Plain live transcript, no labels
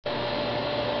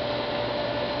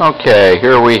Okay,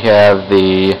 here we have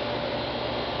the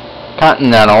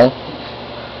Continental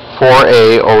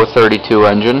 4A032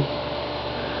 engine.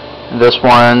 This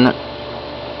one,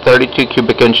 32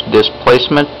 cubic inch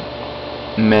displacement,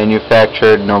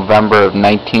 manufactured November of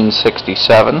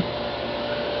 1967.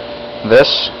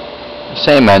 This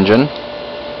same engine,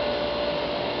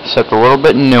 except a little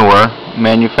bit newer,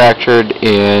 manufactured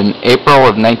in April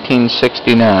of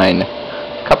 1969.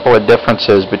 A couple of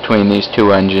differences between these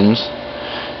two engines.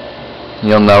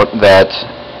 You'll note that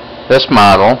this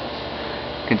model,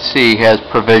 you can see, has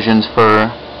provisions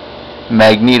for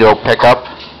magneto pickup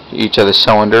to each of the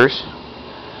cylinders,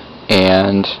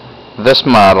 and this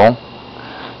model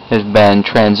has been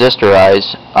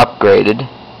transistorized, upgraded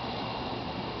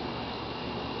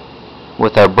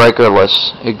with our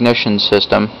breakerless ignition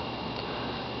system.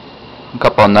 A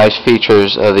couple of nice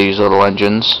features of these little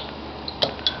engines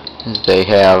is they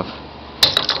have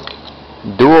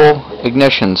dual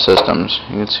ignition systems.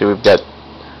 You can see we've got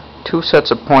two sets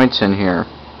of points in here.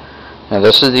 Now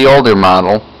this is the older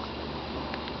model.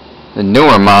 The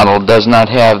newer model does not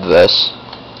have this.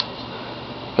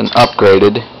 Been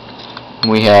upgraded.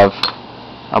 We have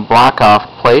a block-off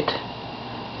plate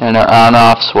and our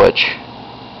on-off switch.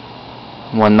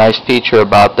 One nice feature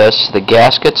about this, the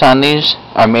gaskets on these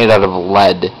are made out of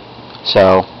lead.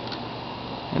 So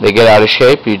they get out of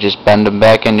shape, you just bend them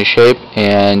back into shape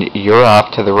and you're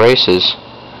off to the races.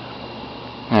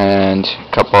 And a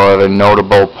couple other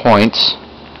notable points.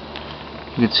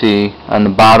 You can see on the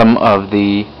bottom of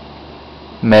the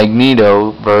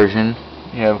magneto version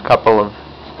you have a couple of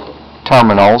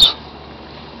terminals,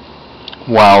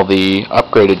 while the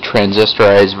upgraded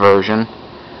transistorized version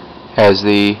has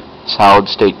the solid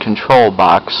state control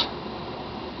box.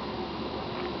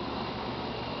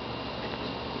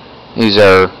 These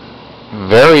are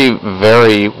very,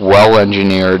 very well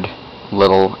engineered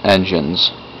little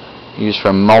engines used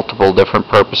for multiple different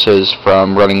purposes,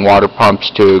 from running water pumps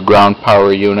to ground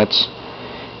power units.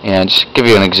 And just to give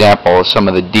you an example of some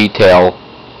of the detail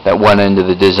that went into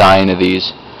the design of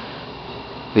these,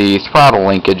 the throttle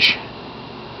linkage,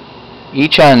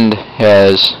 each end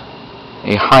has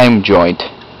a heim joint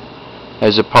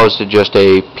as opposed to just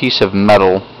a piece of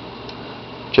metal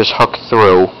just hooked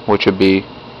through, which would be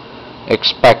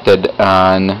expected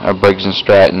on a Briggs &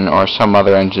 Stratton or some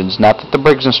other engines. Not that the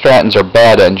Briggs & Strattons are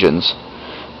bad engines,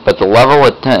 but the level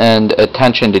and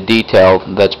attention to detail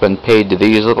that's been paid to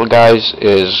these little guys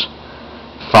is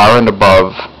far and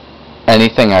above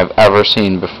anything I've ever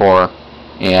seen before.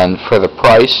 And for the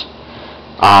price,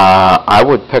 I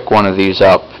would pick one of these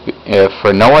up, if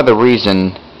for no other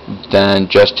reason than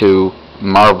just to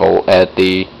marvel at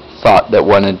the thought that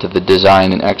went into the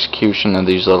design and execution of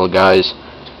these little guys.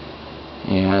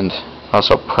 And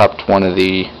also prepped one of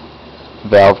the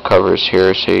valve covers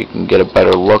here so you can get a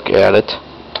better look at it.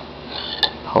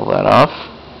 Pull that off.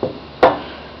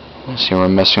 You see we're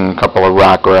missing a couple of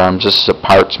rocker arms. This is a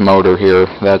parts motor here.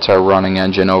 That's our running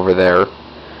engine over there.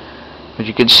 But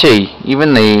you can see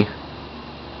even the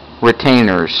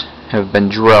retainers have been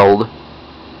drilled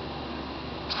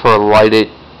for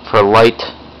light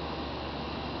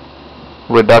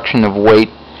reduction of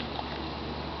weight.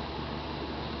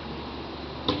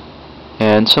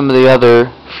 And some of the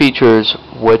other features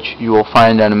which you will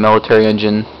find on a military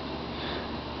engine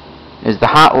is the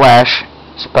hot lash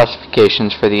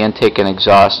specifications for the intake and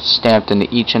exhaust stamped into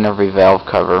each and every valve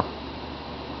cover.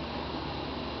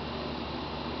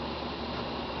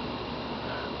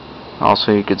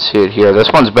 Also, you can see it here. This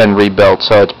one's been rebuilt,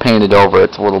 so it's painted over.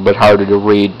 It's a little bit harder to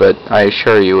read, but I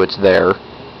assure you it's there.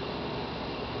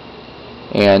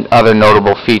 And other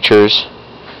notable features,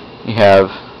 you have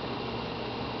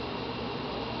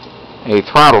a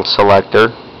throttle selector,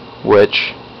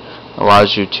 which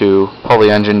allows you to pull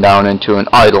the engine down into an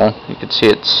idle. You can see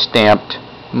it's stamped.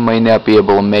 You may not be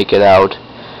able to make it out,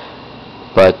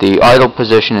 but the idle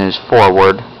position is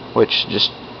forward, which just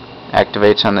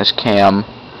activates on this cam,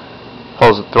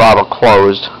 pulls the throttle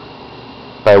closed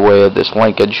by way of this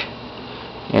linkage,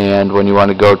 and when you want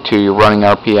to go to your running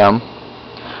RPM,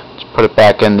 just put it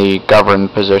back in the govern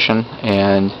position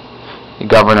and the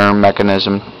governor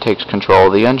mechanism takes control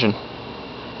of the engine.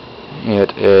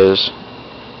 It is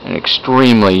an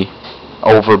extremely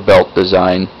overbuilt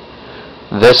design.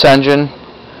 This engine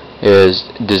is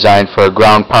designed for a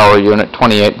ground power unit,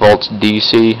 28 volts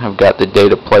DC. I've got the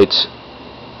data plates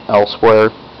elsewhere.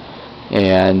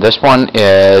 And this one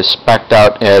is spec'd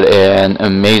out at an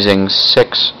amazing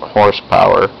 6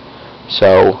 horsepower.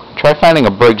 So try finding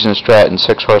a Briggs & Stratton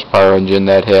 6 horsepower engine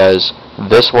that has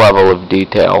this level of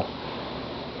detail.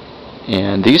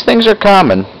 And these things are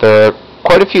common. There are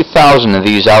quite a few thousand of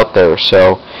these out there,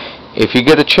 so If you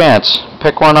get a chance,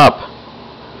 pick one up.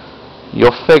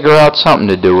 You'll figure out something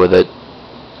to do with it.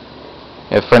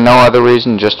 If for no other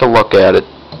reason, just to look at it.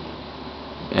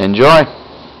 Enjoy!